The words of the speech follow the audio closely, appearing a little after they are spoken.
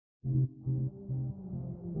My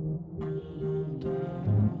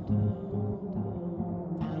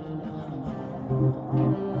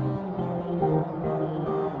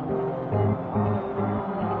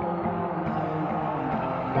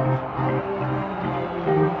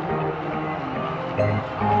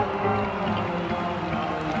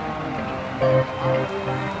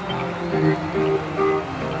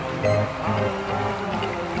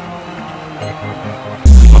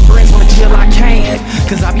friends wanna chill, I can't,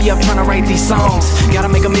 cause I be up trying to write these songs. Gotta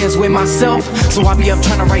make amends with myself, so I be up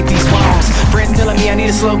trying to write these wrongs. Friends telling me I need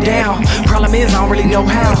to slow down. Problem is I don't really know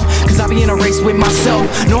how, cause I be in a race with myself.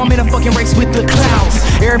 No, I'm in a fucking race with the clouds.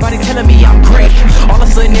 Everybody telling me I'm great, all of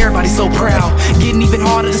a sudden everybody's so proud. Getting even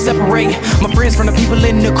harder to separate my friends from the people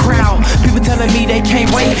in the crowd. People telling me they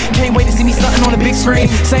can't wait to see me stunting on the big screen.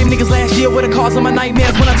 Same niggas last year were the cause of my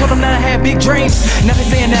nightmares when I told them that I had big dreams. Now they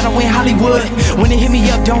saying that I win Hollywood. When they hit me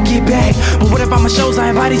up, don't get back. But what about my shows I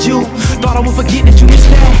invited you? Thought I would forget that you missed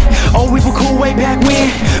that. Oh, we were cool way back when,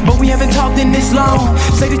 but we haven't talked in this long.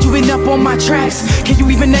 Say that you been up on my tracks. Can you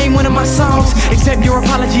even name one of my songs? Except your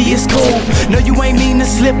apology is cool. No, you ain't mean to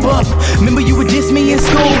slip up. Remember you would diss me in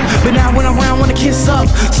school, but now when I'm around wanna kiss up.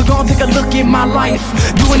 So go and take a look at my life,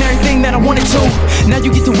 doing everything that I wanted to. Now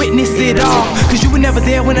you get to witness it all, cause you were never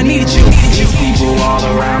there when I needed you. These people all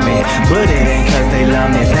around me, but it ain't cause they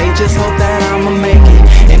love me. They just hope that I'ma make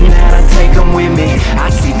it, and that I take them with me. I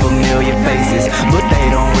see familiar faces, but they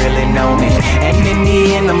don't really know me. And in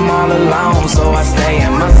the end I'm all alone, so I stay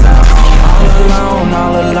in my zone. All alone,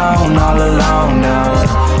 all alone, all alone, no.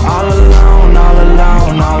 All alone, all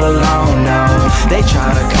alone, all alone, no. They try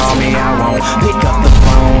to call me, I won't pick up the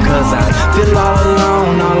phone, cause I feel all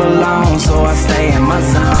alone, so I stay in my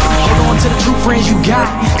zone. Hold on to the true friends you got,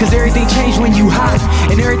 cause everything changed when you hot,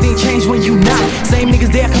 and everything changed when you not. Same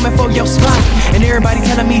niggas there coming for your spot, and everybody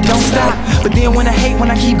telling me don't stop. But then when I hate,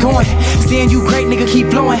 when I keep going, seeing you great, nigga, keep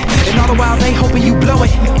blowing. And all the while they hoping you blow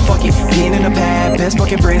it. Fuck it, being in the pad, best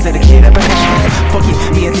fucking friends that a kid ever had. Fuck it,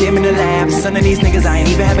 me and Tim in the lab, son of these niggas, I ain't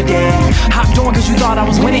even have a dad. Hopped on cause you thought I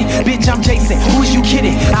was winning, bitch, I'm Jason, who is you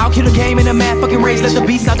kidding? I'll kill a game in a mad fucking race, let the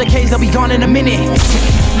beast out the cage, they'll be gone in a minute.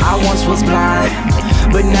 I once was blind,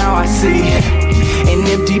 but now I see an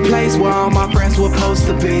empty place where all my friends were supposed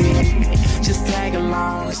to be. Just tag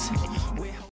alongs.